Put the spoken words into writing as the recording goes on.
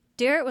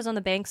Daret was on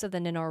the banks of the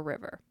Ninor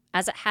River,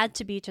 as it had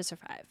to be to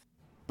survive.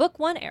 Book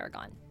 1,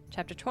 Eragon.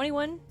 Chapter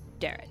 21,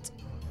 Daret.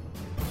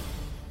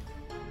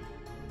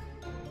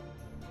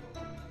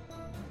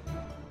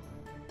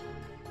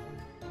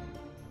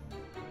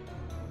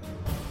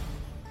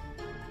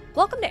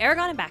 Welcome to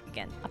Eragon and Back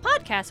Again, a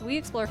podcast where we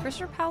explore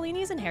Christopher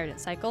Paolini's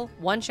inheritance cycle,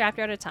 one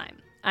chapter at a time.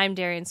 I'm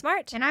Darian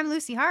Smart. And I'm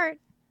Lucy Hart.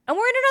 And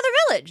we're in another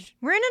village.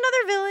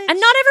 And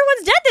not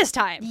everyone's dead this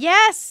time.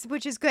 Yes,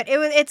 which is good.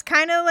 It's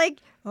kind of like,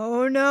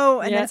 oh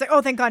no. And then it's like,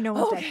 oh, thank God no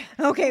one's dead.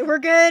 Okay, we're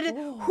good.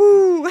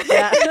 Whew.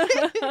 Yeah.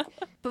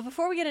 But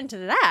before we get into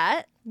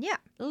that,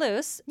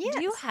 Luce, Yes.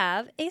 do you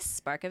have a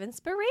spark of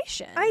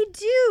inspiration? I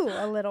do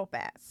a little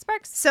bit.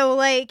 Sparks. So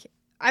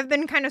I've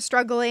been kind of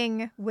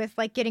struggling with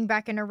getting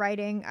back into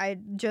writing. I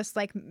just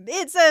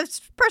it's a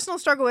personal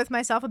struggle with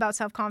myself about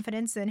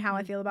self-confidence and how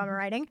I feel about my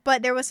writing.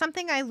 But there was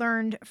something I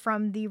learned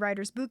from the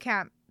writer's boot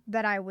camp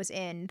that I was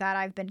in that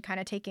I've been kind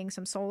of taking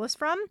some solace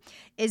from,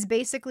 is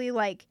basically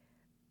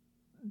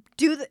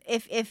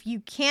if you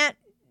can't,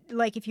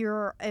 if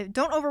you're,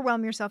 don't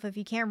overwhelm yourself if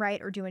you can't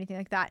write or do anything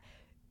like that.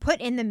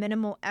 Put in the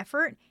minimal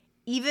effort,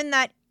 even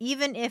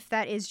if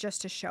that is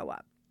just to show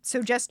up.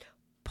 So just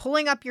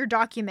pulling up your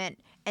document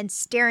and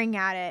staring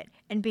at it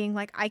and being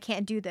like, I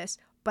can't do this,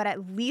 but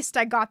at least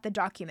I got the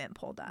document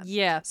pulled up.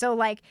 Yeah. So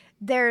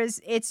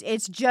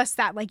it's just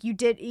that, you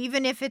did,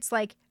 even if it's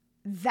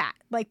that,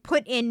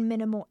 put in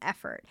minimal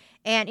effort.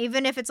 And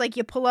even if it's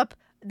you pull up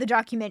the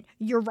document,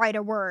 you write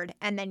a word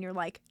and then you're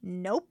like,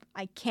 nope,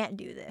 I can't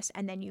do this.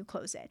 And then you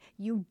close it.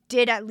 You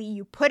did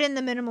you put in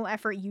the minimal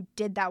effort. You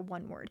did that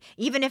one word.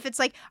 Even if it's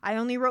I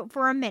only wrote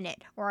for a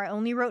minute or I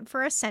only wrote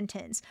for a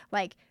sentence,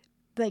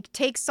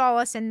 take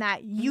solace in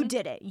that you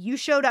did it. You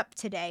showed up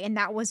today and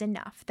that was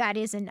enough. That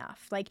is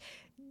enough.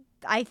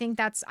 I think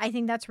that's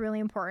really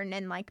important.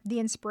 And the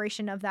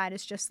inspiration of that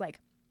is just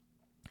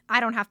I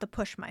don't have to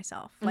push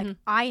myself.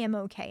 I am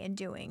okay in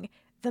doing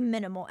the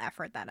minimal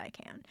effort that I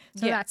can.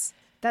 So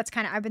that's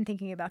kind of, I've been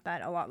thinking about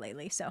that a lot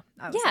lately. So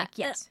I was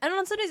yes. And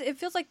on some days it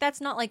feels like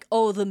that's not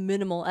the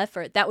minimal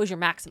effort. That was your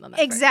maximum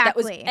effort.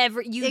 Exactly. That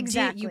was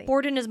you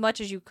poured in as much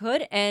as you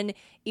could. And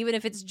even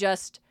if it's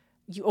just,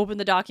 you opened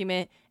the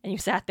document and you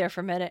sat there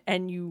for a minute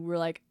and you were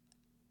like,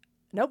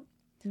 nope.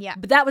 Yeah.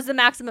 But that was the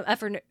maximum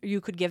effort you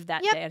could give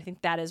that day. I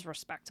think that is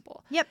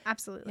respectable. Yep,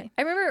 absolutely. Yeah.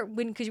 I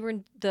remember because you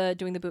were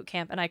doing the boot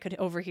camp and I could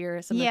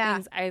overhear some of the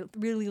things. I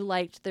really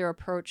liked their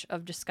approach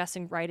of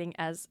discussing writing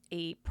as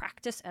a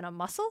practice and a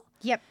muscle.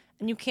 Yep.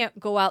 And you can't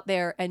go out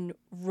there and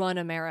run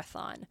a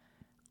marathon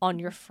on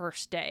your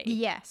first day.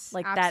 Yes,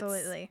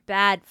 absolutely. That's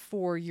bad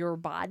for your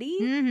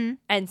body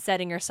and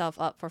setting yourself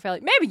up for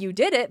failure. Maybe you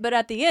did it, but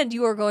at the end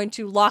you are going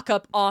to lock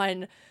up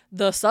on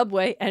the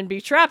subway and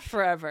be trapped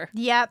forever.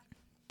 Yep.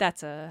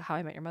 That's a How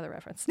I Met Your Mother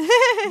reference.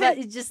 But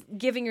it's just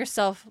giving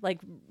yourself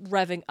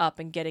revving up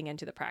and getting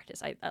into the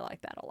practice. I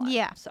like that a lot.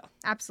 Yeah, so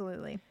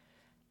absolutely.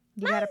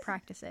 You got to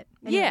practice it.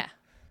 Anyway. Yeah.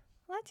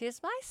 That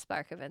is my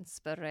spark of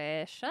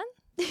inspiration.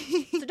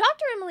 So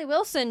Dr. Emily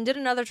Wilson did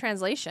another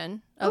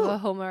translation of a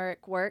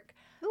Homeric work.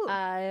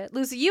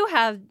 Lucy, you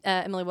have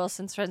Emily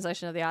Wilson's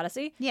translation of the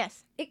Odyssey.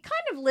 Yes. It kind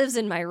of lives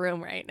in my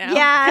room right now.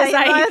 Yeah,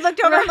 I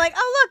looked over, I'm like,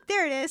 oh, look,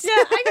 there it is. Yeah,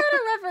 I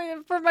got a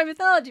reference for my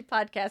mythology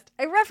podcast.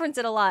 I reference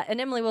it a lot, and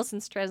Emily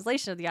Wilson's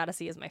translation of the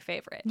Odyssey is my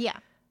favorite. Yeah.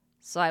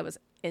 So I was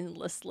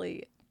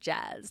endlessly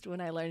jazzed when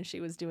I learned she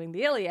was doing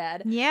the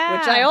Iliad. Yeah.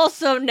 Which I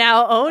also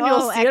now own.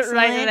 You'll see it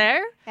right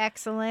there.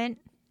 Excellent.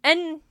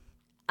 And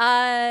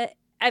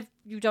if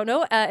you don't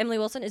know, Emily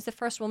Wilson is the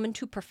first woman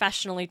to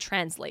professionally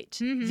translate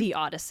the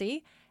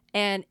Odyssey.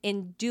 And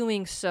in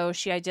doing so,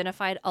 she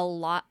identified a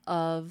lot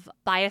of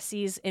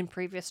biases in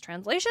previous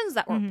translations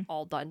that were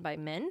all done by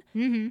men.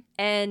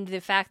 And the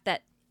fact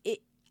that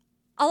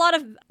a lot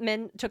of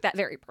men took that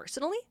very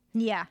personally.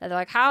 Yeah. They're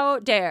like, how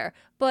dare?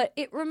 But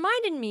it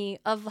reminded me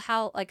of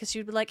how, because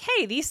she'd be like,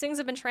 hey, these things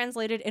have been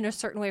translated in a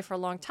certain way for a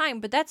long time,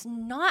 but that's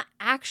not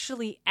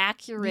actually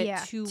accurate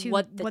to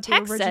what the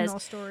text the original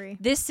says. Story.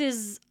 This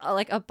is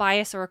a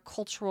bias or a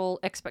cultural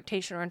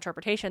expectation or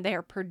interpretation they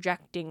are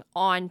projecting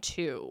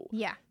onto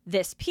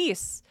this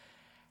piece.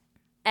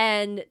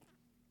 And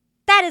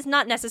that is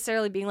not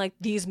necessarily being like,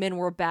 these men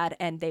were bad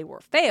and they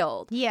were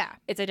failed. Yeah.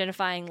 It's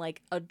identifying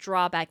a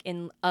drawback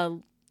in a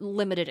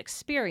limited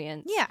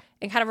experience. Yeah.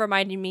 And kind of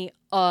reminding me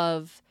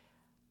of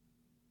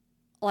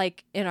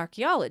in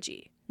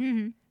archaeology.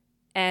 And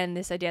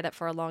this idea that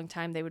for a long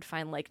time they would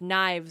find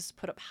knives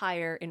put up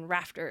higher in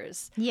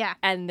rafters. Yeah.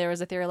 And there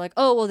was a theory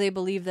oh, well, they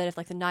believed that if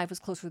the knife was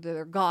closer to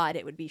their god,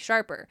 it would be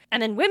sharper.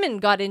 And then women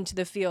got into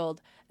the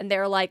field and they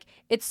were like,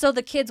 it's so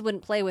the kids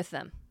wouldn't play with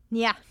them.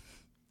 Yeah.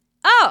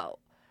 Oh.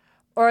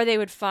 Or they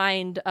would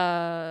find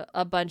a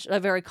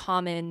very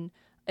common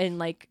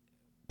in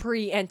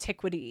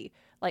pre-antiquity,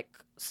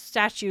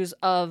 statues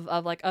of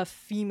a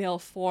female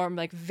form,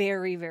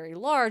 very, very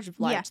large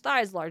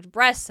thighs, large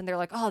breasts. And they're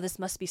like, oh, this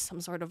must be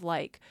some sort of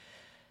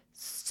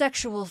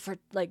sexual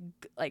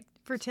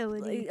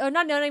fertility. Oh,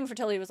 not even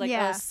fertility. It was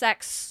a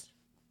sex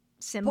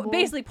symbol.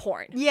 Basically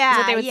porn. Yeah. Is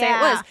what they would say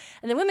it was.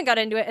 And then women got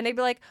into it and they'd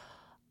be like,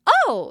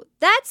 oh,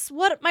 that's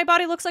what my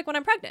body looks like when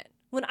I'm pregnant.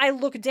 When I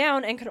look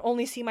down and can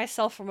only see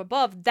myself from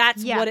above,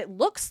 that's what it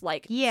looks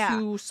like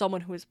to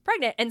someone who is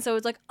pregnant. And so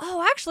it's like,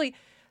 oh, actually,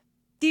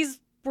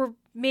 these were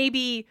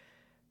maybe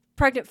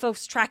pregnant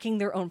folks tracking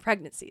their own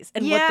pregnancies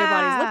and what their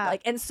bodies look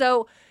like. And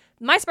so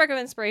my spark of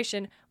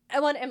inspiration,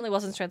 one, Emily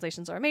Wilson's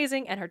translations are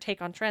amazing, and her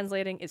take on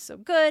translating is so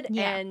good.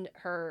 Yeah. And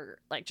her,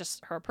 like,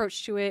 just her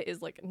approach to it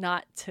is, like,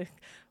 not to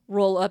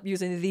roll up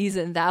using these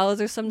and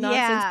thous or some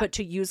nonsense, but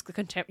to use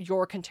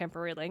your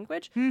contemporary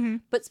language. Mm-hmm.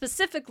 But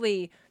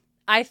specifically,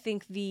 I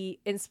think the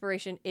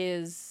inspiration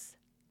is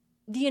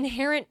the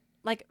inherent,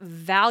 like,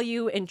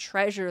 value and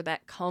treasure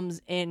that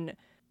comes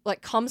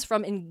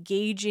from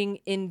engaging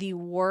in the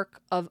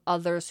work of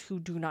others who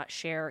do not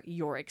share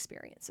your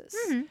experiences.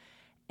 Mm-hmm.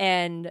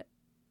 And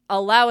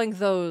allowing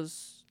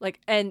those, like,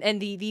 and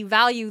the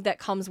value that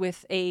comes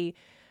with a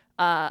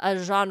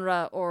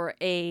genre or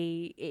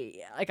a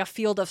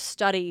field of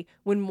study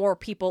when more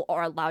people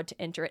are allowed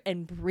to enter it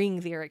and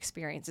bring their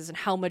experiences, and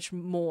how much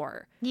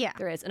more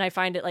there is. And I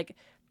find it, like,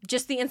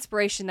 just the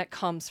inspiration that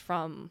comes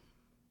from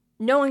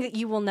knowing that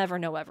you will never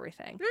know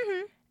everything.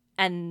 Mm-hmm.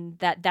 And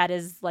that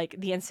is, like,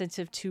 the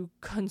incentive to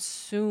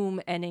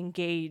consume and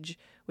engage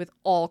with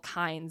all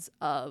kinds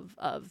of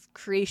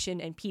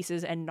creation and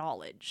pieces and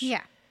knowledge.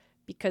 Yeah.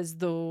 Because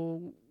the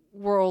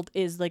world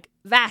is, like,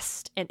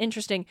 vast and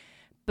interesting,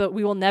 but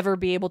we will never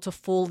be able to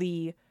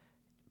fully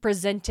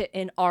present it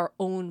in our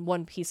own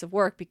one piece of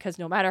work, because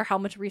no matter how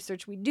much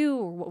research we do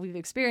or what we've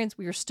experienced,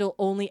 we are still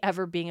only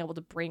ever being able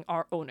to bring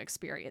our own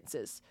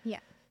experiences. Yeah.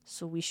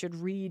 So we should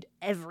read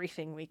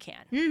everything we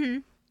can. Mm-hmm.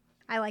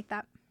 I like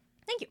that.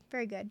 Thank you.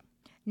 Very good.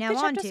 Now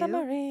on to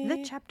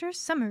the chapter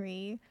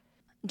summary.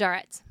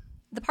 Daret.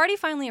 The party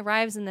finally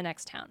arrives in the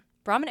next town.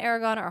 Brahm and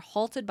Eragon are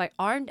halted by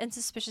armed and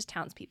suspicious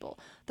townspeople,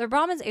 though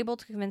Brahm is able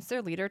to convince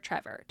their leader,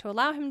 Trevor, to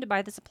allow him to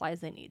buy the supplies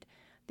they need.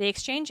 They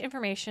exchange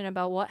information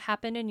about what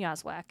happened in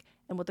Yazwak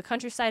and what the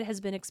countryside has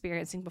been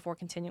experiencing before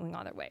continuing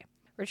on their way.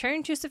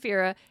 Returning to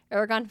Saphira,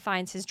 Eragon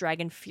finds his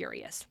dragon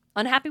furious.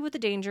 Unhappy with the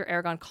danger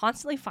Eragon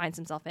constantly finds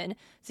himself in,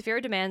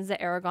 Saphira demands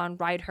that Eragon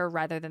ride her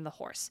rather than the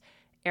horse.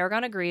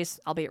 Eragon agrees,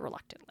 albeit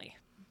reluctantly.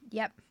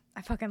 Yep.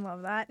 I fucking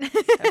love that.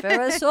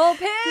 Saphira's so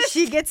pissed.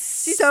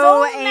 She's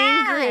so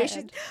angry.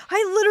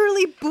 I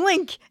literally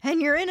blink and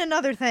you're in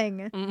another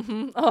thing.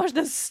 Mm-hmm. Oh,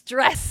 the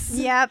stress.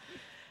 Yep.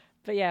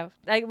 But yeah,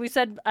 like we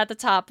said at the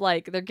top,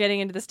 like, they're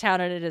getting into this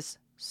town and it is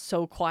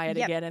so quiet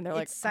again, and they're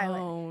like,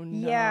 silent. Oh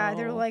no. Yeah,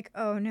 they're like,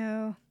 oh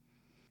no.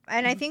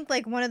 And I think,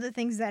 like, one of the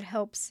things that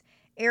helps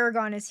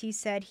Eragon is, he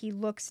said he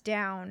looks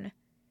down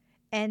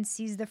and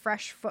sees the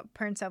fresh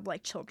footprints of,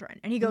 like, children,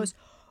 and he goes,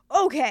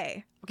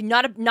 okay,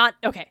 not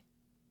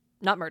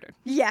murdered.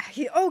 Yeah,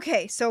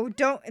 okay, so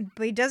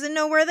but he doesn't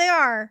know where they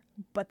are,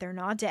 but they're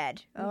not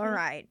dead. Mm-hmm. All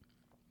right.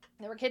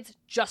 There were kids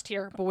just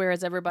here, but where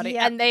is everybody?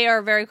 Yep. And they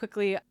are very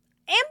quickly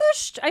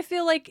ambushed, I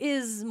feel like,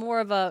 is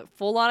more of a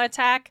full-on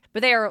attack,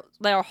 but they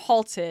are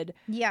halted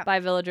by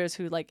villagers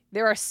who, like,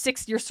 you're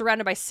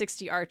surrounded by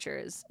 60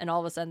 archers, and all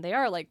of a sudden they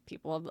are, like,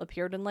 people have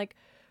appeared in, like,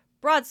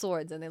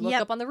 broadswords, and they look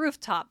up on the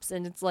rooftops,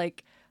 and it's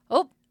like,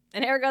 oh,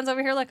 and Eragon's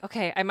over here like,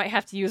 okay, I might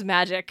have to use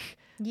magic.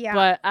 Yeah.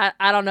 But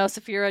I don't know,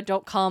 Saphira,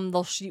 don't come,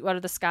 they'll shoot you out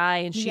of the sky,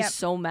 and she's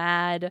so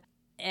mad.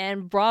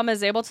 And Brahm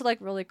is able to, like,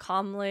 really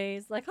calmly,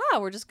 he's like,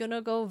 we're just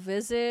gonna go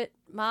visit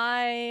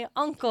my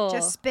uncle.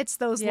 Just spits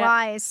those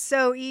lies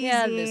so easy.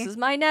 Yeah, this is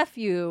my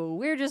nephew.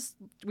 We just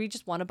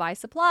want to buy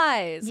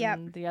supplies. Yep.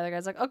 And the other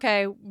guy's like,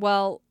 okay,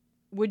 well,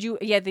 would you,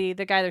 the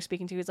guy they're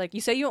speaking to is like,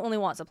 you say you only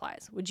want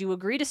supplies. Would you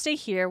agree to stay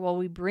here while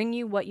we bring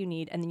you what you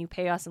need, and then you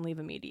pay us and leave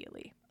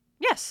immediately?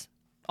 Yes.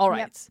 All right.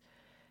 Yep.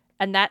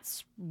 And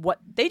that's what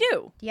they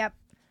do. Yep.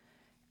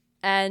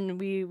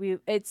 And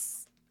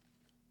it's,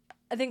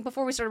 I think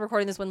before we started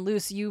recording this one,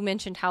 Luce, you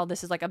mentioned how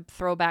this is like a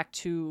throwback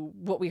to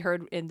what we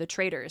heard in The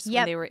Traders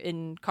when they were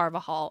in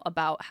Carvajal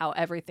about how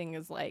everything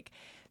is like,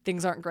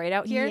 things aren't great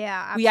out here. Yeah,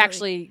 absolutely. We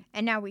actually...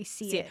 And now we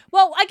see it.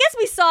 Well, I guess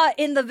we saw it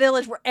in the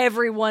village where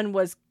everyone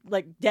was,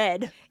 like,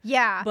 dead.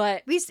 Yeah.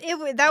 But...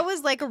 that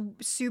was, like, a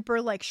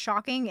super, like,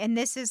 shocking, and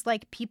this is,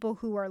 like, people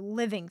who are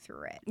living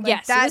through it.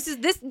 Like, yes, so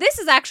this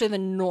is actually the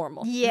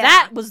normal. Yeah.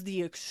 That was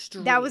the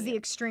extreme. That was the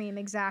extreme,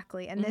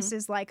 exactly. And this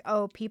is, like,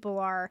 people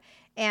are...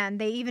 And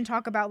they even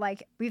talk about,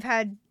 like, we've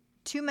had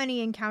too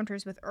many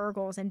encounters with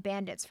Urgles and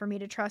bandits for me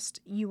to trust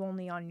you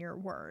only on your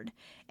word.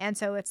 And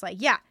so it's like,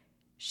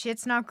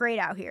 shit's not great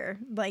out here.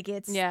 Like,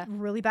 it's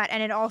really bad.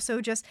 And it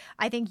also just,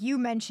 I think you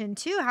mentioned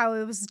too, how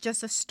it was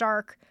just a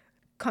stark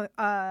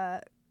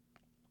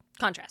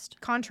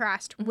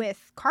contrast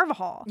with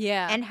Carvajal.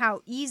 Yeah. And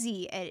how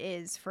easy it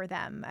is for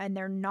them. And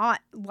they're not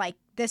like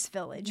this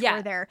village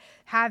where they're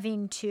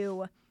having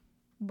to,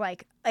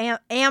 like,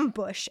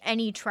 ambush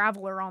any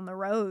traveler on the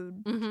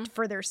road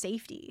for their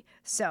safety.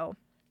 So.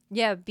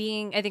 Yeah,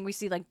 I think we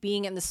see, like,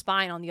 being in the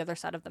spine on the other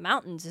side of the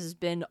mountains has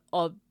been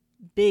a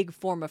big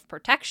form of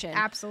protection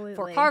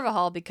for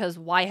Carvajal, because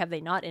why have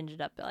they not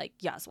ended up like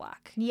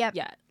Yazwak? Yep.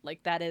 Yeah,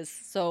 like that is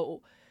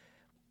so.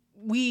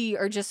 We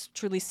are just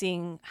truly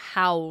seeing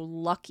how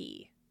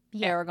lucky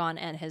Eragon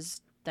and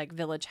his like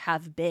village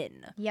have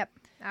been. Yep,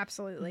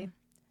 absolutely.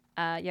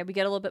 Yeah, we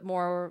get a little bit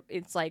more.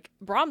 It's like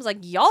Brom's like,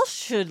 y'all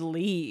should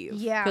leave.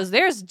 Yeah. Because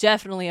there's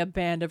definitely a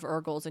band of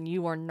Urgles and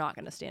you are not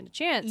going to stand a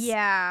chance.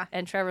 Yeah.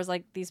 And Trevor's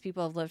like, these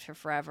people have lived here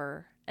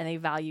forever and they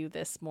value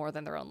this more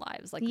than their own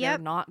lives. Like, Yep.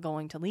 they're not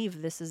going to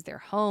leave. This is their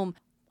home.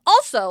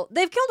 Also,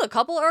 they've killed a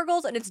couple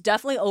Urgles and it's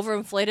definitely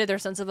overinflated their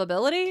sense of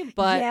ability.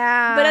 But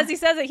as he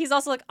says it, he's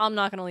also like, I'm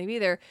not going to leave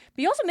either.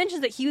 But he also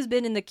mentions that he's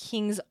been in the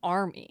king's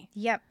army.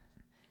 Yep.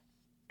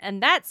 And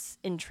that's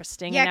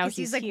interesting. Yeah, because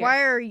because he's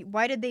like,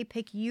 why did they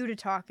pick you to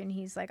talk? And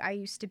he's like,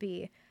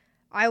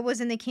 I was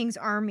in the king's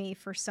army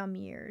for some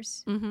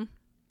years. Mm-hmm.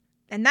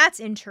 And that's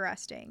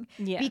interesting.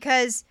 Yeah.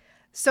 Because,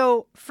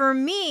 so for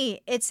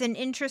me, it's an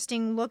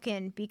interesting look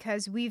in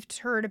because we've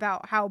heard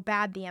about how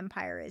bad the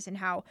Empire is and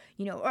how,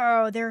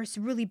 they're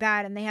really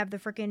bad and they have the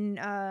freaking,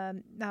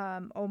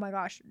 oh my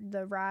gosh,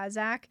 the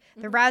Razak.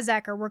 The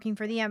Razak are working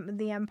for the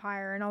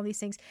Empire and all these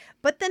things.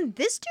 But then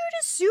this dude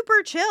is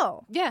super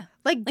chill. Yeah.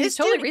 Like he's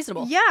totally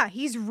reasonable. Yeah,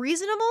 he's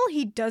reasonable.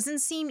 He doesn't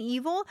seem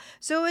evil.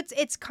 So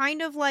it's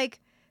kind of like,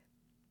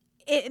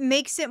 it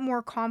makes it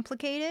more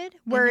complicated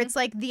where it's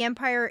like the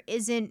Empire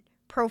isn't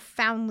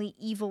profoundly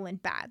evil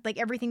and bad. Like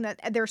everything that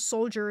their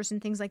soldiers and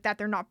things like that,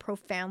 they're not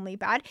profoundly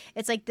bad.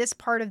 It's like this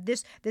part of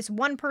this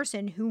one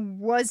person who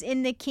was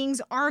in the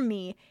king's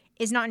army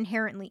is not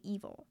inherently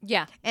evil.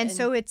 Yeah. And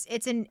so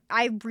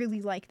I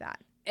really like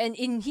that. And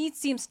he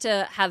seems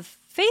to have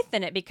faith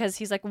in it because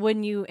he's like,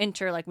 when you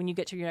enter, like when you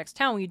get to your next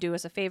town, will you do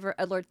us a favor,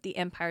 alert the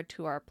Empire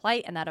to our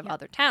plight and that of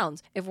other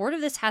towns. If word of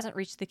this hasn't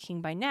reached the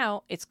king by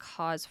now, it's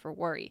cause for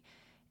worry.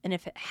 And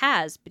if it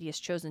has, but he has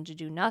chosen to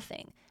do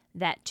nothing,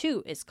 that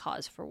too is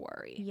cause for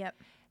worry.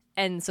 Yep.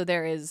 And so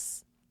there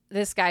is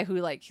this guy who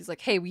he's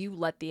like, hey, will you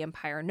let the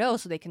Empire know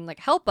so they can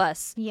help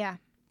us? Yeah.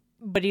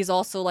 But he's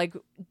also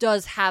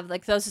does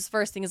his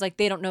first thing is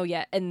they don't know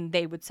yet and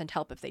they would send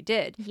help if they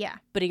did. Yeah.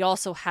 But he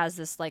also has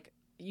this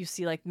you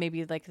see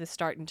maybe the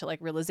start into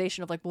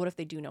realization of what if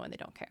they do know and they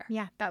don't care.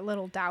 Yeah, that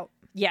little doubt.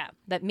 Yeah,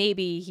 that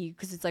maybe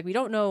because it's we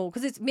don't know,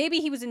 because it's maybe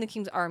he was in the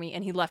king's army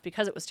and he left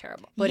because it was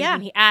terrible. But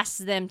when he asks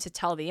them to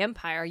tell the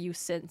Empire, you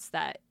sense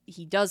that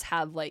he does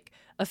have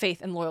a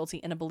faith and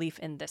loyalty and a belief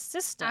in this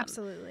system.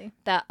 Absolutely.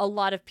 That a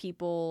lot of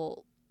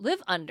people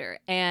live under.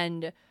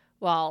 And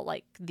while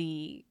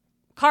the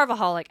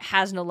Carvajal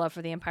has no love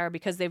for the Empire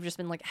because they've just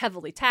been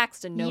heavily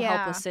taxed and no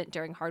help was sent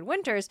during hard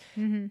winters,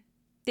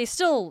 they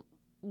still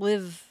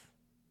live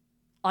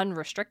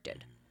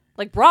unrestricted.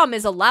 Brom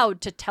is allowed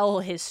to tell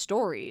his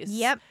stories.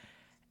 Yep.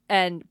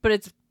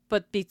 But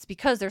it's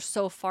because they're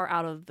so far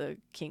out of the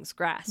king's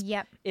grasp.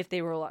 Yep. If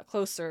they were a lot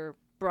closer,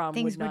 Brom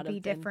would not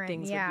have been.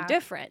 Things would be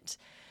different.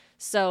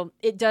 So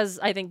it does,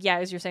 I think,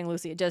 as you're saying,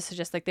 Lucy, it does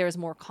suggest there is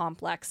more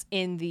complex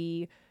in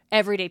the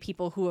everyday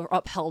people who have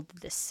upheld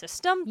this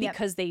system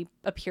because they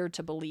appear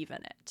to believe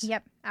in it.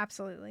 Yep,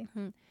 absolutely.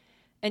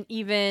 And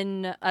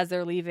even as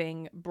they're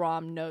leaving,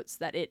 Brom notes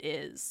that it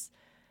is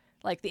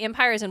the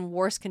Empire is in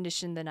worse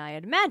condition than I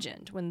had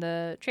imagined. When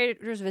the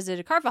traders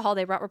visited Carvajal,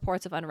 they brought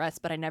reports of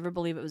unrest, but I never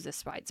believed it was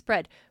this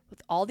widespread.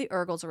 With all the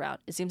Urgles around,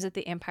 it seems that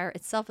the Empire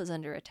itself is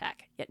under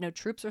attack, yet no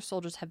troops or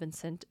soldiers have been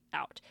sent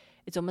out.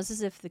 It's almost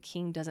as if the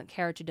king doesn't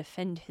care to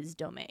defend his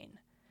domain.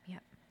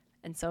 Yep.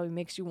 And so it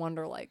makes you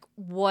wonder,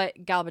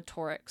 what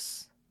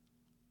Galbatorix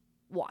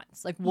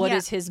wants. What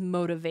is his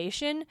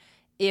motivation,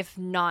 if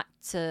not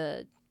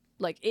to...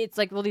 it's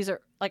well, these are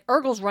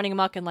Urgles running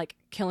amok and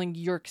killing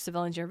your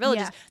civilians, your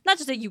villages. Yeah. Not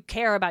just that you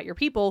care about your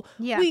people.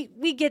 Yeah.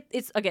 We get,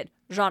 it's again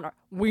genre.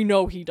 We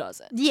know he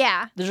doesn't.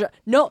 Yeah.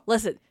 No,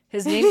 listen.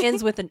 His name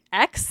ends with an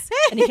X,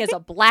 and he has a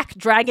black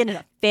dragon in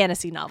a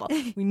fantasy novel.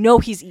 We know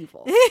he's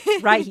evil,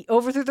 right? He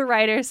overthrew the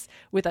writers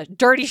with a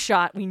dirty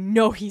shot. We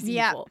know he's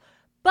evil.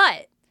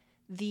 But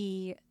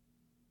the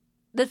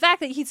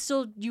fact that he's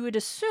still, you would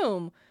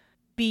assume,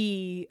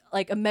 be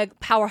a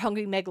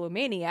power-hungry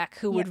megalomaniac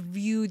who would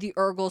view the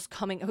Urgles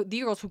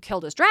who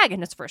killed his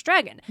dragon, his first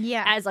dragon,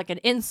 as an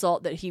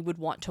insult that he would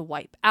want to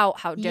wipe out.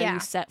 How dare you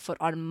set foot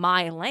on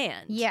my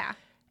land? Yeah.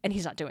 And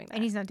he's not doing that.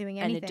 And he's not doing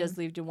anything. And it does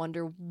leave you to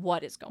wonder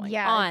what is going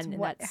on. Yeah,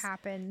 what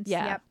happens.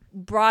 Yeah. Yep.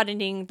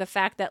 Broadening the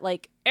fact that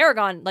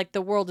Eragon,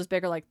 the world is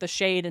bigger, the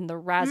Shade and the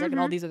Razak and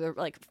all these other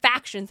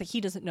factions that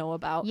he doesn't know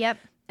about. Yep.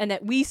 And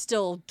that we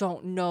still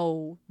don't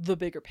know the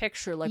bigger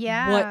picture.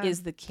 What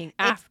is the king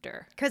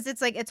after? Because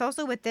it's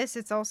also with this,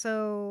 it's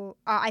also,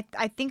 I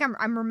think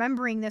I'm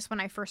remembering this when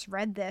I first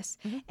read this,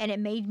 and it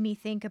made me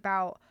think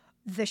about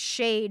the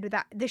Shade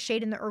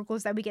and the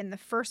Urgles that we get in the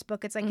first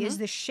book. It's is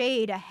the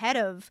Shade ahead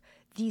of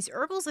these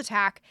Urgles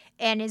attack,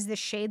 and is the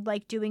Shade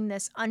doing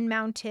this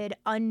unmounted,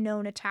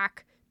 unknown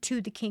attack to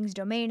the king's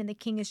domain, and the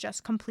king is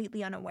just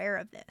completely unaware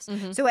of this.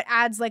 So it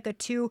adds a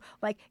two,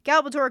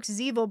 Galbatorix is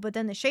evil, but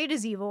then the Shade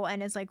is evil,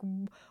 and it's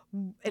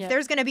if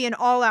there's going to be an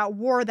all-out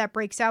war that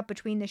breaks out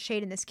between the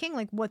Shade and this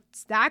king,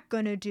 what's that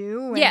going to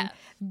do? And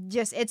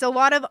just, it's a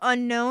lot of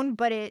unknown,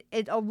 but it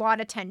a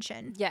lot of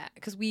tension. Yeah,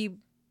 because we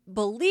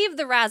believe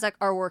the Razak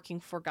are working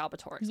for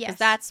Galbatorix, because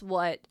that's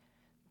what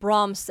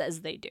Brom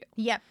says they do.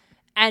 Yep.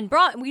 And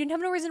Brom, we have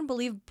no reason to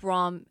believe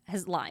Brom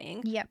is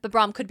lying. Yep. But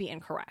Brom could be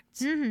incorrect.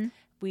 Mm-hmm.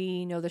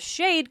 We know the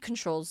Shade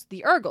controls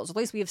the Urgles. At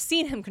least we have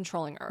seen him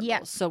controlling Urgles.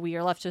 Yep. So we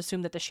are left to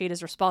assume that the Shade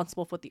is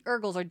responsible for what the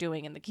Urgles are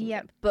doing in the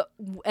kingdom. Yep.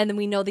 And then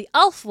we know the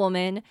Elf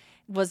woman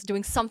was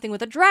doing something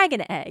with a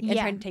dragon egg and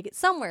Yeah. trying to take it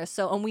somewhere.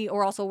 So, and we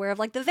are also aware of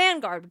like the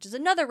Vanguard, which is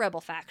another rebel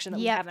faction that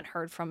we Yep. haven't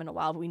heard from in a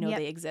while, but we know Yep.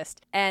 they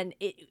exist. And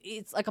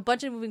it's like a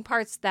bunch of moving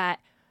parts that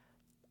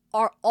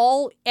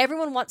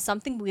everyone wants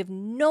something, but we have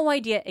no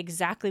idea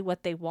exactly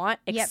what they want,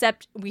 Yep.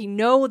 except we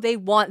know they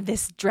want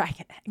this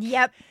dragon egg.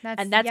 Yep.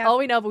 That's all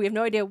we know, but we have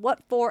no idea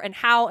what for and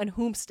how and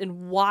whomst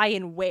and why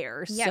and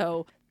where. Yep.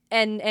 So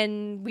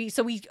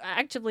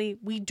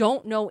we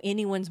don't know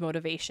anyone's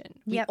motivation.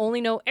 We Yep.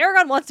 only know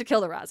Eragon wants to kill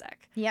the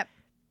Razak. Yep.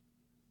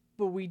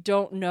 But we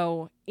don't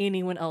know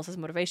anyone else's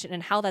motivation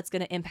and how that's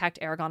going to impact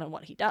Eragon and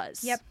what he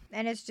does. Yep.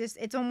 And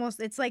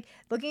it's like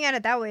looking at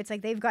it that way, it's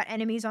like they've got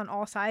enemies on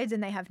all sides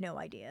and they have no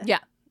idea. Yeah.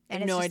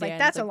 And it's no just idea. like,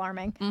 that's It's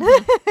alarming.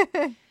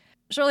 Mhm.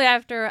 Shortly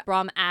after,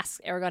 Brom asks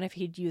Eragon if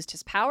he'd used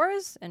his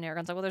powers, and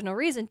Eragon's like, well, there's no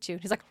reason to.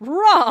 He's like,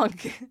 wrong.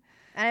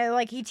 And I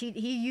like he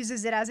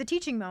uses it as a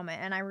teaching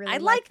moment, and I really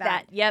like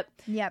that. Yep.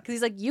 Yep. Because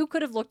he's like, you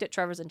could have looked at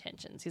Trevor's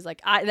intentions. He's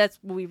like, that's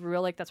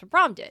what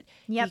Brom did.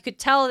 Yep. You could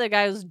tell the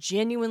guy was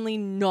genuinely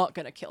not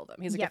going to kill them.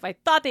 He's like, Yep. if I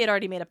thought they had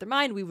already made up their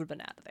mind, we would have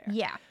been out of there.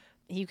 Yeah.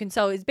 You can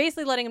tell he's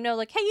basically letting him know,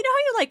 like, hey, you know how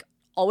you like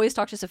always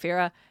talk to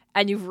Saphira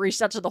and you've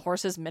reached out to the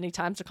horses many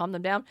times to calm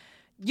them down?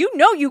 You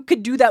know you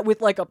could do that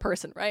with like a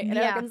person, right? And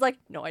Yeah. Eragon's like,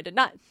 no, I did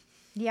not.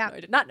 Yeah. No, I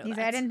did not know He's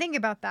that. like, I didn't think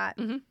about that.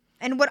 Mm-hmm.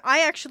 And what I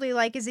actually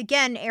like is,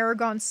 again,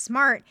 Eragon's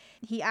smart.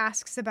 He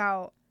asks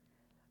about,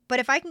 but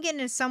if I can get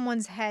into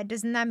someone's head,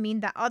 doesn't that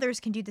mean that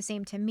others can do the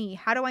same to me?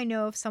 How do I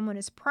know if someone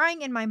is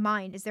prying in my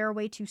mind? Is there a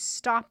way to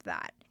stop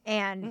that?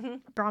 And Mm-hmm.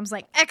 Brom's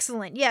like,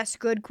 excellent. Yes,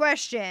 good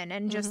question.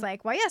 And just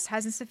like, why, yes,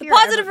 hasn't Saphira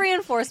Positive ever...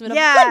 reinforcement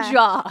Yeah. of good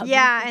job.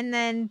 Yeah, and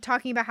then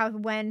talking about how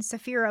when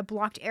Saphira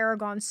blocked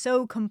Eragon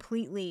so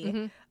completely,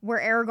 Mm-hmm. where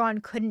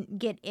Eragon couldn't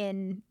get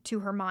into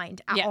her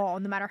mind at Yeah.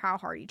 all, no matter how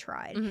hard he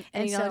tried. Mm-hmm.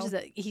 And he acknowledges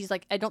that he's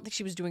like, I don't think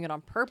she was doing it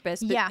on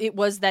purpose, but Yeah. it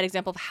was that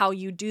example of how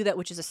you do that,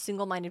 which is a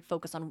single-minded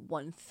focus on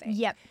one thing.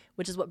 Yep.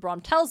 Which is what Brom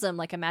tells him,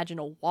 like, imagine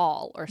a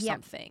wall or Yep.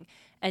 something,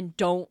 and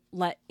don't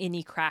let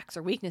any cracks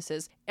or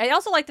weaknesses. I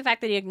also like the fact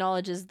that he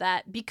acknowledges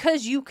that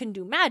because you can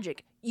do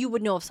magic, you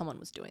would know if someone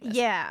was doing this.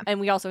 Yeah. And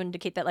we also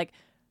indicate that, like,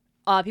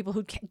 people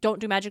who don't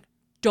do magic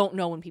don't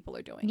know when people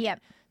are doing it.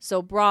 Yep.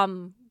 So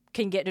Brom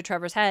can get into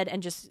Trevor's head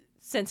and just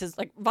sense his,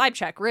 like, vibe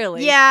check,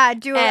 really. Yeah,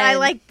 do it. I And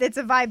like it's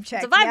a vibe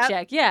check. It's a vibe Yep.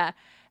 check, yeah.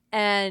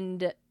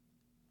 And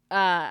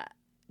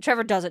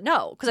Trevor doesn't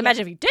know. Because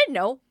imagine if he did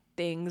know,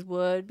 things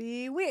would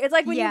be weird. It's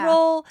like when you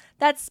roll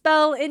that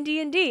spell in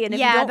D&D, and if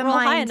you don't the roll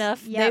high mind.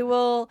 enough, Yep.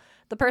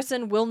 the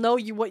person will know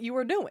what you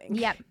were doing.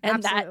 Yep,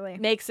 And absolutely.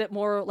 that makes it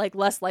more, like,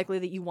 less likely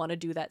that you want to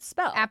do that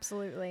spell.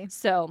 Absolutely.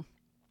 So,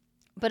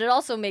 but it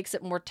also makes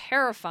it more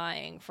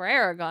terrifying for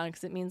Eragon,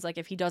 because it means, like,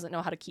 if he doesn't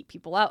know how to keep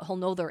people out, he'll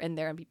know they're in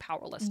there and be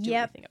powerless to do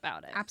Yep. anything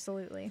about it.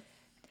 Absolutely.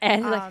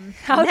 And he's like,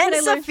 how then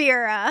did I learn?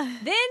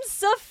 Saphira. Then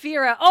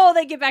Saphira. Oh,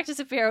 they get back to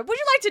Saphira. Would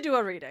you like to do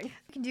a reading?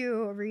 We can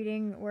do a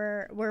reading.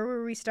 Where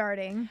were we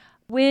starting?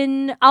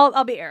 When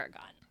I'll be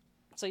Eragon.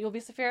 So you'll be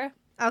Saphira?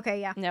 Okay,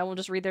 yeah. Now we'll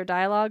just read their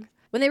dialogue.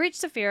 When they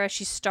reached Saphira,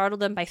 she startled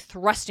them by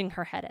thrusting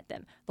her head at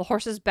them. The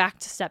horses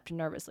backed stepped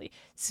nervously.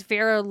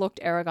 Saphira looked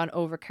Eragon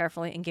over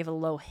carefully and gave a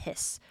low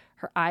hiss.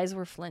 Her eyes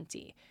were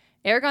flinty.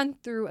 Eragon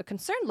threw a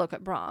concerned look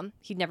at Brom.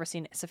 He'd never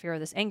seen Saphira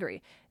this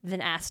angry. Then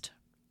asked,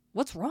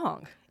 "What's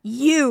wrong?"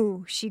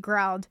 You, she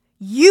growled.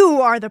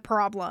 You are the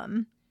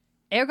problem.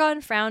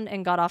 Eragon frowned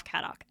and got off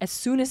Kadok. As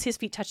soon as his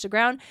feet touched the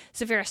ground,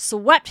 Saphira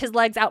swept his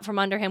legs out from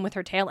under him with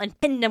her tail and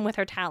pinned him with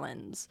her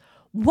talons.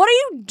 "What are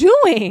you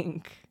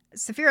doing?"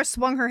 Saphira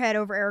swung her head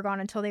over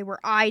Eragon until they were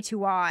eye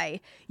to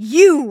eye.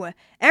 You!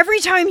 Every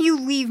time you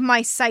leave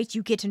my sight,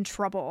 you get in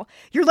trouble.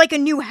 You're like a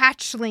new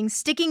hatchling,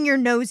 sticking your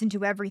nose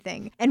into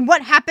everything. And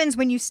what happens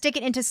when you stick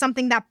it into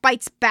something that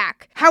bites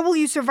back? How will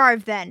you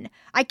survive then?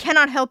 I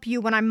cannot help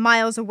you when I'm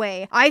miles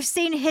away. I've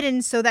stayed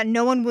hidden so that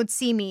no one would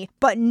see me,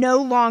 but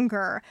no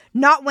longer.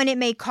 Not when it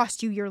may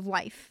cost you your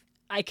life.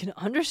 "I can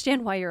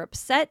understand why you're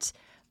upset,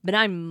 but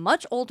I'm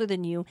much older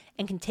than you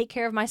and can take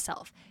care of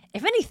myself.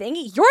 If anything,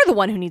 you're the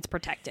one who needs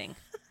protecting."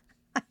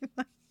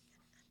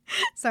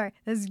 Sorry,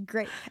 this is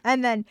great.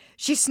 And then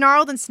she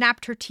snarled and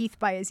snapped her teeth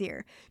by his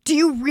ear. Do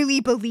you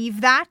really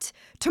believe that?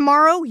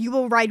 Tomorrow you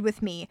will ride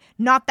with me,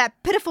 not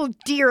that pitiful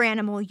deer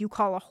animal you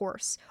call a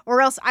horse,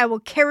 or else I will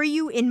carry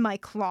you in my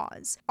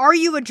claws. Are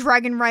you a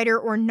dragon rider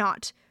or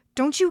not?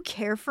 Don't you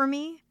care for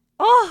me?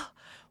 Oh,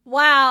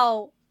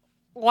 wow.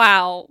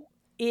 Wow.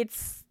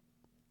 It's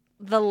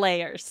the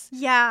layers.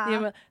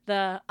 Yeah.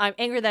 I'm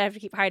angry that I have to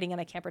keep hiding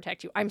and I can't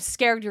protect you. I'm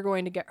scared you're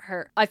going to get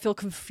hurt. I feel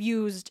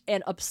confused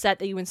and upset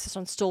that you insist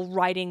on still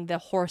riding the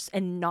horse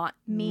and not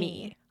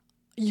me.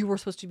 You were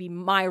supposed to be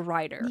my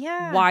rider.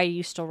 Yeah. Why are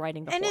you still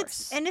riding the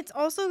horse? It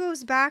also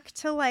goes back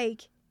to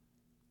like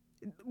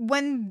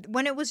when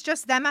it was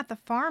just them at the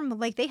farm,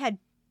 like they had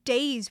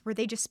days where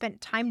they just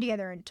spent time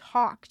together and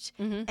talked,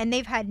 and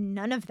they've had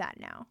none of that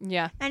now.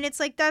 Yeah. And it's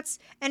like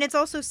and it's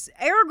also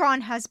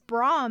Eragon has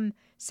Braum.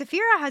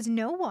 Saphira has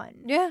no one.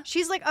 Yeah.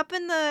 She's like up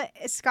in the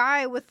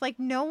sky with like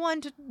no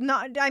one to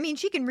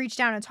she can reach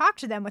down and talk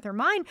to them with her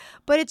mind,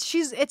 but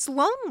it's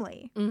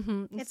lonely.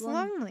 It's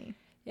lonely.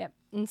 Yep.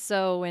 And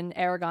so when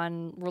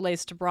Eragon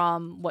relays to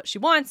Braum what she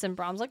wants, and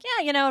Braum's like,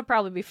 yeah, it'd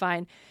probably be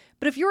fine.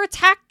 But if you're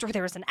attacked or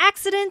there was an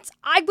accident,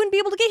 I wouldn't be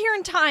able to get here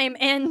in time.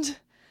 And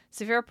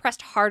Saphira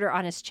pressed harder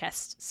on his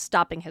chest,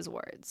 stopping his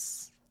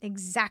words.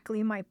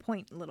 Exactly my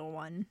point, little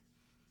one.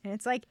 And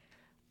it's like,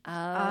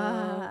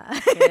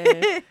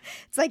 okay.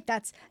 It's like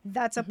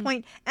that's a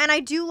point. And I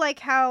do like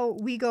how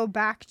we go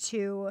back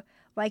to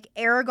like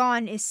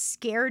Eragon is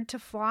scared to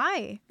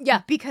fly.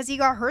 Yeah. Because he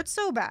got hurt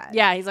so bad.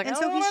 Yeah, he's like, and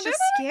so he's just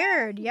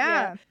scared.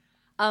 Yeah.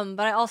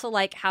 But I also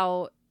like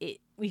how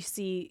we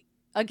see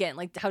again,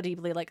 like how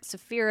deeply like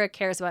Saphira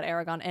cares about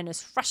Eragon and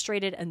is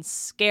frustrated and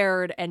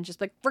scared and just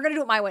like, we're gonna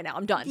do it my way now.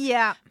 I'm done.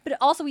 Yeah. But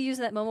also we use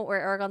that moment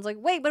where Eragon's like,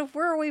 wait, but if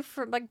we're away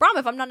from like Braum,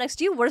 if I'm not next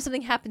to you, what if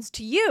something happens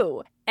to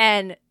you?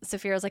 And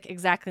Saphira's like,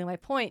 exactly my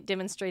point,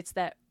 demonstrates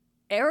that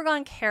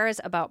Eragon cares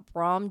about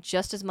Braum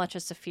just as much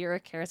as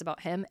Saphira cares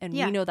about him, and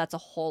we know that's a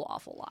whole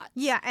awful lot.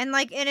 Yeah, and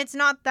it's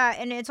not that,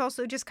 and it's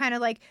also just kind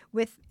of like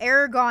with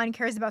Eragon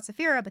cares about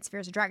Saphira, but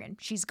Saphira's a dragon.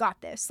 She's got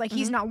this. Like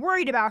he's not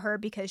worried about her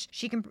because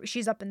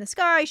she's up in the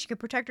sky, she can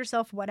protect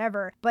herself,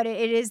 whatever. But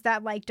it is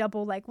that like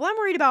double like, well, I'm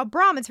worried about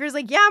Braum, and Saphira's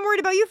like, yeah, I'm worried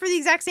about you for the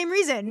exact same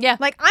reason. Yeah,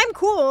 like I'm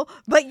cool,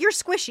 but you're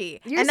squishy,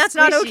 and that's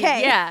not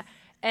okay. Yeah.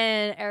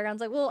 And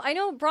Eragon's like, well, I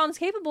know Braum's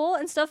capable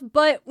and stuff,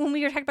 but when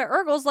we were attacked by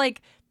Urgles,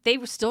 like,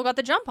 they still got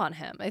the jump on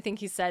him. I think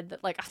he said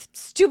that, like, a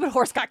stupid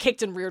horse got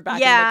kicked and reared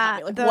back. Yeah.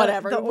 Like,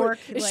 whatever. The orc,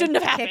 it shouldn't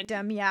have happened. Kicked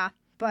him, yeah.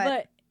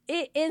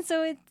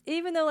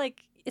 Even though,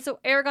 like, so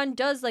Eragon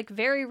does, like,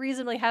 very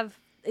reasonably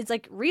it's,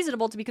 like,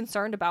 reasonable to be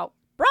concerned about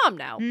Braum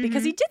now.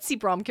 Because he did see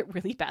Braum get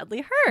really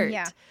badly hurt.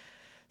 Yeah.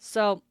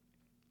 So,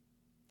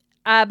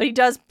 but he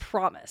does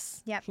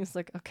promise. Yeah. He's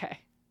like, okay.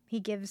 He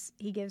gives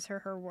her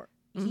her word.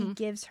 He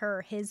gives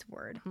her his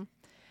word.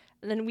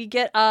 And then we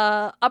get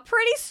a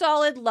pretty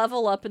solid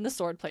level up in the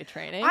swordplay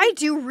training. I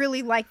do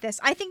really like this.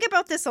 I think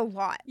about this a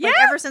lot. Yeah. Like,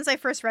 ever since I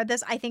first read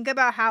this, I think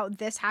about how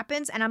this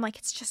happens, and I'm like,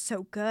 it's just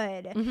so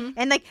good.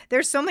 And like,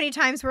 there's so many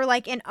times where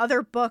like in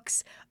other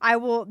books,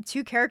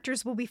 two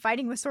characters will be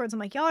fighting with swords. I'm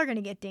like, y'all are gonna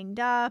get dinged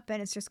up,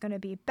 and it's just gonna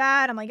be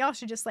bad. I'm like, y'all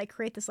should just like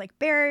create this like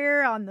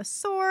barrier on the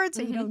sword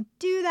so you don't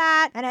do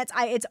that. And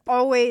it's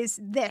always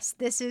this.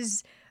 This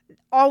is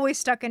always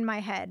stuck in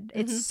my head.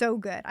 It's so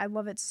good. I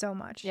love it so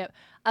much. Yep.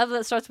 I love that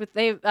it starts with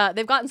they've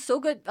gotten so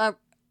good.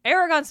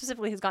 Eragon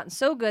specifically has gotten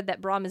so good that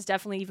Braum is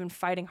definitely even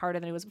fighting harder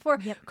than he was before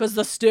because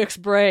the sticks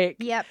break.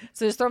 Yep.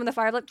 So just throw him in the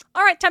fire. Like,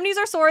 all right, time to use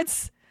our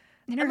swords.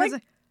 And like,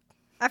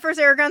 at first,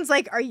 Eragon's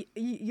like, "Are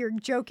you're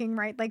joking,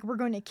 right? Like we're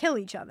going to kill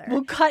each other.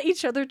 We'll cut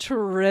each other to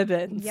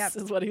ribbons." Yep.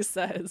 Is what he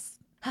says.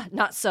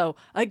 Not so.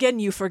 Again,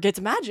 you forget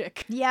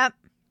magic. Yep.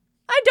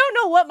 I don't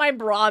know what my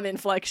Braum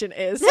inflection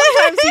is.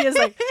 Sometimes he is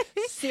like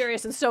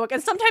serious and stoic,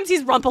 and sometimes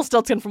he's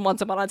Rumpelstiltskin from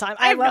Once Upon a Time.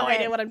 I have no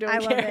idea what I'm doing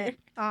here.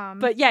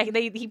 But yeah,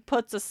 he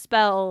puts a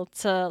spell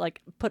to like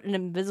put an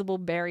invisible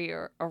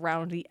barrier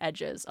around the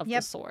edges of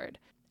the sword.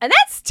 And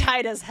that's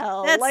tight as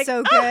hell. That's like,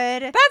 so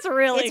good. That's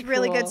really It's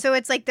really good. So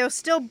it's like they'll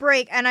still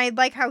break, and I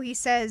like how he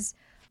says,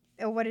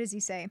 what does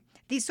he say?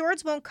 These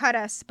swords won't cut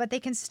us, but they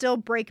can still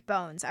break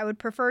bones. I would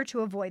prefer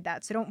to avoid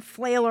that, so don't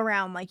flail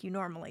around like you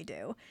normally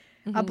do.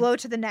 A blow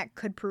to the neck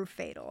could prove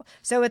fatal.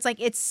 So it's like,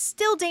 it's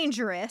still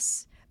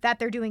dangerous that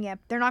they're doing it.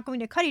 They're not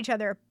going to cut each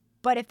other,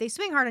 but if they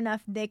swing hard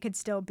enough, they could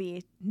still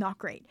be not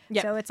great.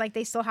 Yep. So it's like,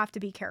 they still have to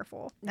be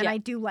careful. And I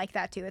do like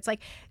that too. It's like,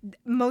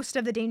 most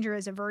of the danger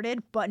is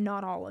averted, but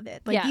not all of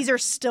it. Like, these are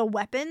still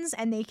weapons,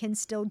 and they can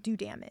still do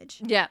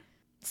damage. Yeah.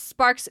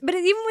 Sparks, but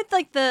even with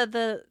like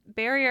the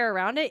barrier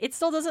around it, it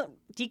still doesn't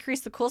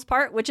decrease the coolest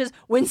part, which is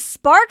when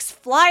sparks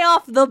fly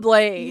off the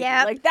blade.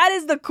 Yeah, like that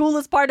is the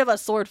coolest part of a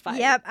sword fight.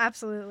 Yep,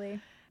 absolutely.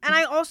 And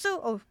I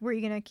also, were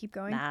you gonna keep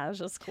going? Nah, it was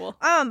just cool.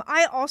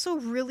 I also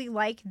really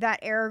like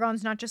that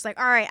Eragon's not just like,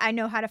 all right, I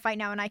know how to fight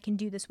now and I can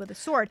do this with a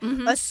sword.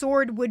 A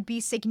sword would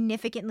be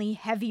significantly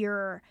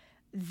heavier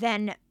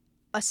than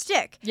a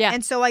stick. Yeah.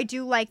 And so I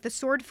do like the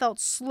sword felt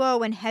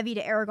slow and heavy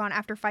to Eragon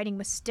after fighting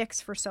with sticks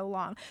for so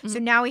long. So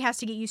now he has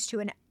to get used to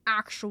an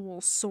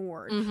actual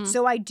sword.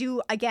 So I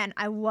do, again,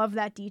 I love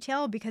that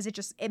detail because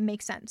it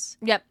makes sense.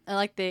 Yep. I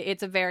like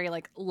it's a very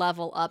like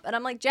level up. And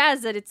I'm like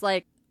jazzed that it's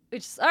like,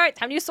 it's just, all right,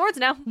 time to use swords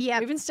now. Yeah.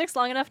 We've been sticks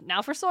long enough.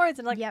 Now for swords.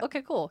 And like,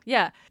 okay, cool.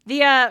 Yeah.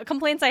 The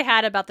complaints I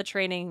had about the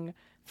training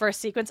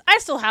first sequence, I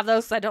still have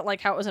those because I don't like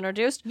how it was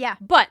introduced. Yeah.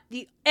 But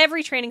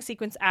every training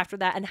sequence after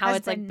that and how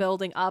it's like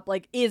building up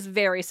like is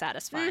very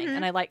satisfying.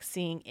 And I like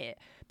seeing it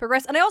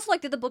progress. And I also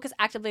like that the book is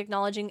actively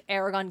acknowledging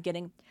Eragon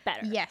getting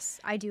better. Yes,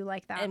 I do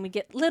like that. And we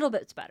get little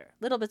bits better.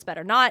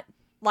 Not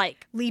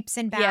like leaps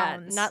and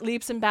bounds. Yeah, not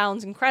leaps and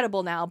bounds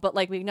incredible now, but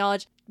like we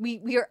acknowledge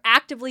we are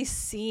actively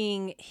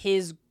seeing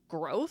his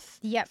growth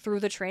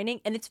through the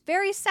training, and it's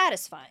very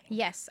satisfying.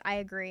 Yes, I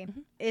agree.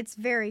 It's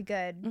very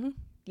good.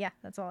 Yeah,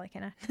 that's all I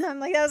can add. I'm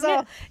like, that was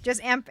all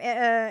just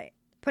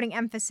putting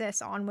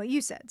emphasis on what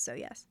you said. So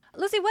yes.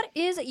 Lucy, what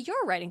is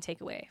your writing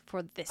takeaway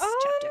for this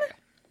chapter?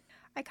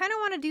 I kind of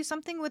want to do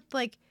something with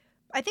like,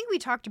 I think we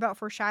talked about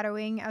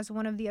foreshadowing as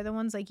one of the other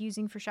ones, like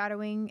using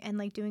foreshadowing and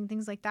like doing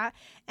things like that.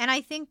 And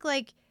I think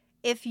like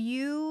if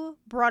you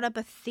brought up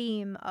a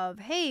theme of,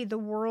 hey, the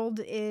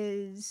world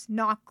is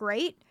not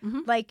great,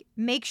 like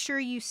make sure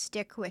you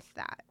stick with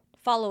that.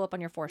 Follow up on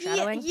your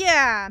foreshadowing.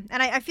 Yeah.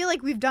 And I feel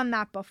like we've done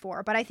that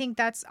before, but I think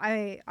that's,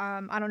 I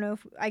don't know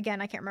if,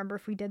 again, I can't remember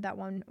if we did that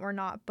one or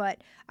not, but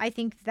I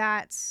think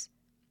that's,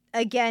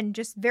 again,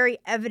 just very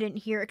evident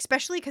here,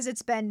 especially because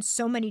it's been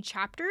so many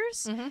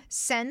chapters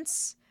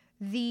since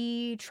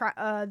the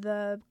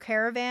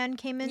caravan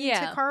came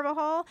into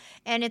Carvajal,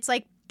 and it's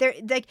like they're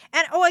like,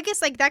 and I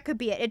guess like that could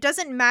be it. It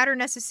doesn't matter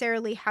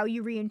necessarily how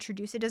you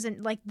reintroduce. It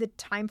doesn't like the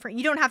time frame.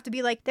 You don't have to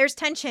be like there's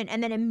tension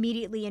and then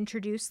immediately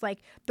introduce like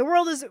the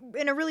world is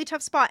in a really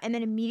tough spot and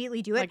then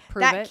immediately do it. Like,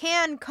 prove that it.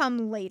 can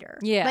come later.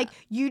 Yeah, like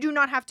you do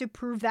not have to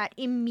prove that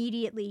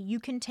immediately. You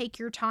can take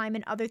your time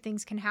and other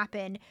things can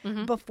happen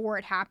before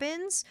it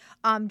happens.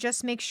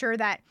 Just make sure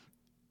that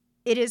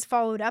it is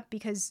followed up,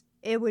 because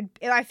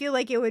I feel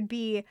like it would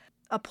be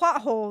a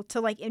plot hole to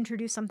like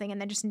introduce something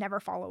and then just never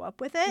follow up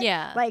with it.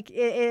 Yeah. Like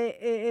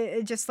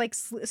it just like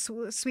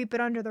sweep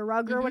it under the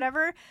rug or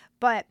whatever.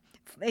 But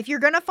if you're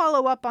going to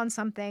follow up on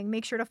something,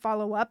 make sure to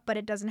follow up, but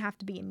it doesn't have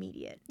to be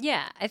immediate.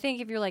 Yeah. I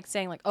think if you're like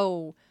saying like,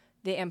 oh,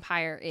 the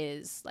Empire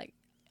is like,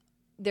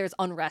 there's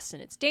unrest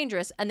and it's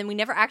dangerous, and then we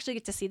never actually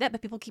get to see that,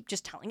 but people keep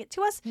just telling it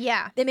to us.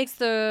 Yeah. It makes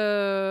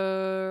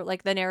the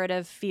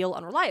narrative feel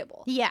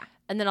unreliable. Yeah.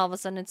 And then all of a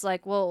sudden it's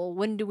like, well,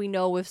 when do we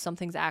know if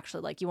something's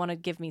actually like, you want to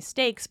give me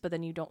stakes, but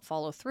then you don't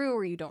follow through,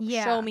 or you don't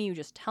show me, you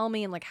just tell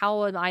me. And like,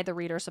 how am I, the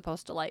reader,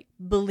 supposed to like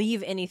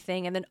believe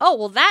anything? And then, oh,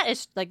 well, that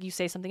is like, you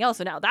say something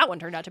else, and now that one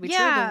turned out to be true.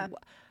 Then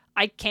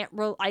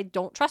I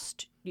don't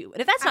trust you.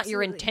 And if that's not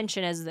your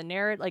intention as the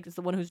narrator, like, as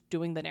the one who's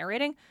doing the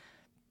narrating,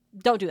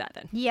 don't do that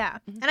then. Yeah.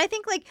 And I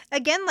think like,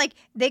 again, like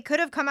they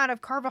could have come out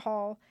of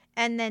Carvajal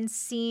and then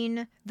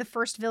seen the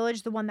first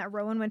village, the one that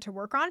Rowan went to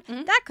work on,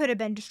 that could have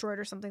been destroyed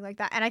or something like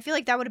that. And I feel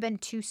like that would have been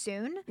too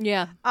soon.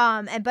 Yeah.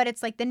 But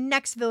it's like the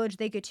next village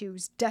they go to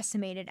is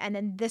decimated, and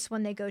then this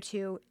one they go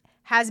to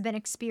has been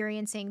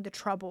experiencing the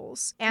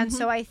troubles. And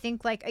so I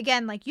think like,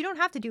 again, like you don't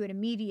have to do it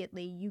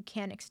immediately. You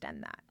can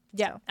extend that.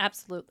 Yeah,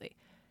 absolutely.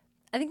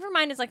 I think for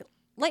mine is like,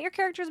 let your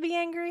characters be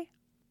angry.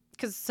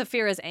 Because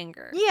Saphira's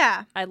anger.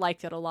 Yeah. I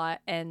liked it a lot,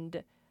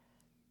 and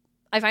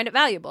I find it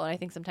valuable. And I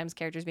think sometimes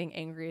characters being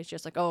angry is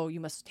just like, oh,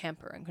 you must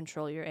temper and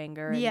control your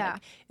anger. And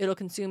like, it'll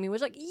consume you.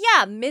 Which, like,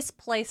 yeah,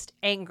 misplaced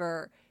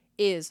anger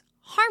is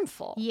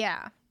harmful.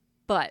 Yeah.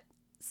 But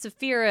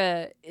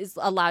Saphira is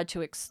allowed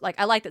to,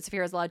 I like that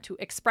Saphira is allowed to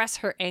express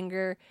her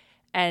anger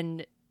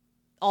and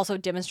also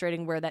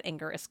demonstrating where that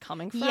anger is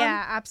coming from.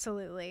 Yeah,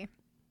 absolutely.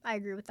 I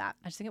agree with that.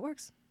 I just think it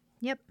works.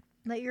 Yep.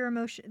 Let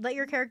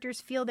your characters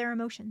feel their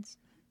emotions.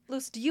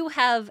 Luce, do you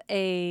have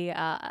a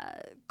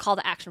call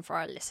to action for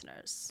our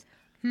listeners?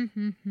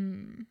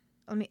 I'm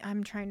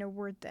trying to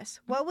word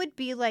this. What would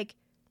be like,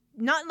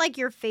 not like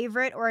your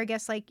favorite, or I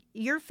guess like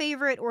your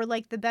favorite, or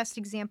like the best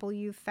example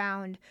you've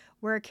found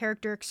where a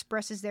character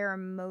expresses their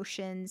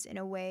emotions in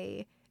a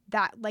way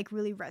that like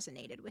really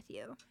resonated with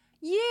you?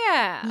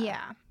 Yeah.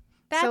 Yeah.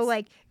 So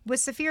like with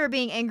Saphira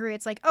being angry,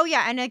 it's like, oh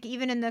yeah, and like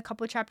even in the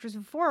couple of chapters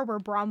before where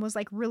Braum was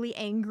like really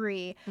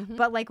angry,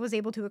 but like was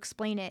able to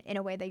explain it in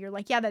a way that you're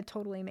like, yeah, that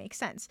totally makes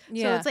sense.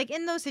 Yeah. So it's like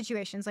in those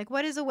situations, like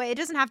what is a way? It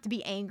doesn't have to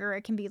be anger;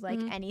 it can be like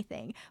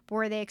anything, but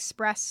where they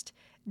expressed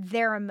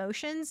their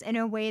emotions in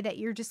a way that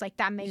you're just like,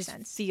 that makes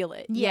sense. Feel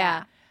it.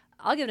 Yeah.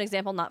 I'll give an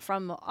example, not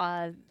from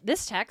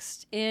this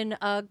text, in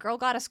Girl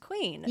Goddess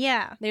Queen.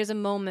 Yeah. There's a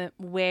moment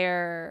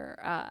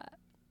where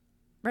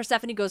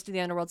Persephone goes to the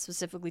underworld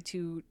specifically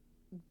to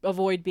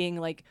avoid being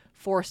like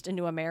forced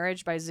into a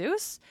marriage by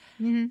Zeus,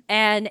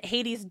 and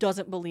Hades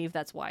doesn't believe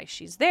that's why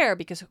she's there,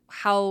 because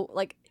how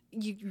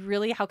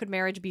could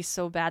marriage be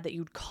so bad that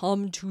you'd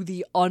come to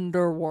the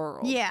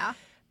underworld? Yeah.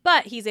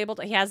 But he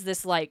has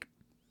this like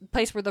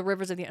place where the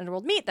rivers of the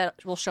underworld meet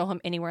that will show him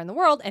anywhere in the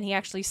world, and he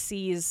actually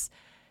sees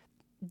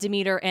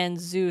Demeter and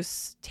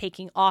Zeus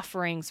taking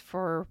offerings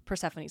for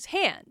Persephone's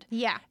hand.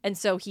 Yeah. And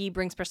so he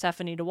brings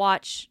Persephone to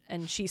watch,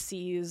 and she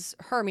sees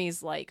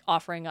Hermes like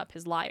offering up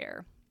his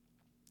lyre.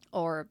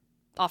 Or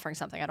offering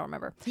something, I don't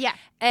remember. Yeah.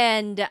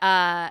 And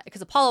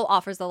because Apollo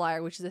offers the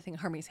lyre, which is the thing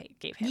Hermes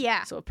gave him.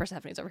 Yeah. So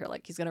Persephone's over here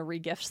like he's going to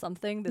re-gift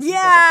something.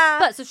 Yeah.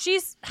 But so she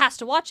has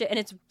to watch it, and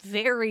it's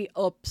very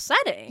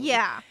upsetting.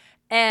 Yeah.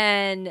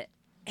 And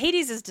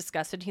Hades is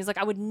disgusted. He's like,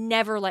 I would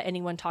never let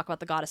anyone talk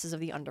about the goddesses of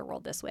the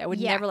underworld this way. I would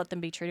never let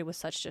them be treated with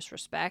such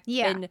disrespect.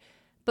 Yeah.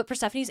 But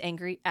Persephone's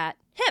angry at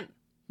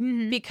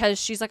him because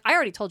she's like, I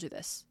already told you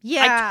this.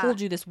 Yeah. I told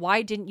you this.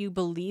 Why didn't you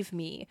believe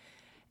me?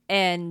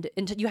 And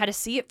you had to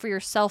see it for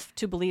yourself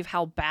to believe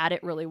how bad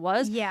it really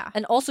was. Yeah.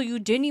 And also, you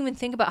didn't even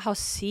think about how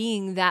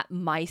seeing that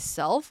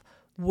myself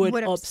would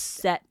Would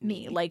upset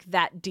me. Like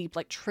that deep,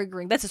 like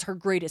triggering. This is her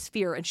greatest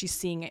fear, and she's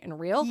seeing it in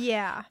real.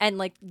 Yeah. And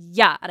like,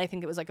 yeah, and I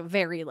think it was like a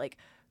very like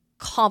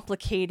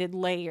complicated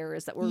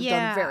layers that were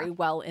done very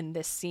well in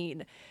this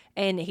scene.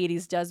 And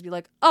Hades does be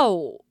like,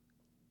 oh,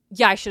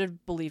 yeah, I should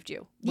have believed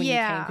you when you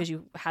came because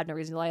you had no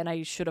reason to lie, and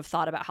I should have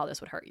thought about how this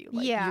would hurt you.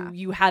 Like,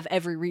 you have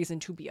every reason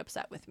to be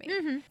upset with me.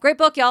 Mm-hmm. Great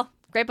book, y'all.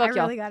 Great book, I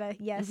y'all. really gotta,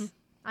 yes. Mm-hmm.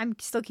 I'm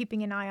still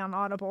keeping an eye on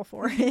Audible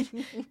for it.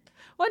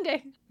 One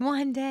day.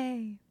 One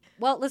day.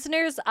 Well,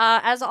 listeners,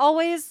 as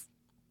always,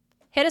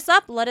 hit us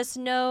up. Let us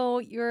know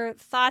your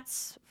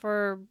thoughts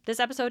for this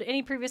episode,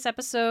 any previous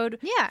episode,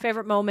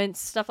 favorite moments,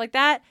 stuff like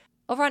that.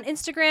 Over on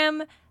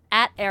Instagram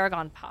at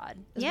Eragon Pod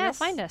is where you'll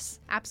find us.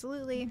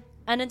 Absolutely.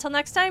 And until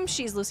next time,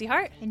 she's Lucy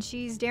Hart. And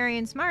she's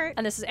Darian Smart.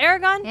 And this is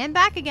Eragon. And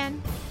back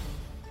again.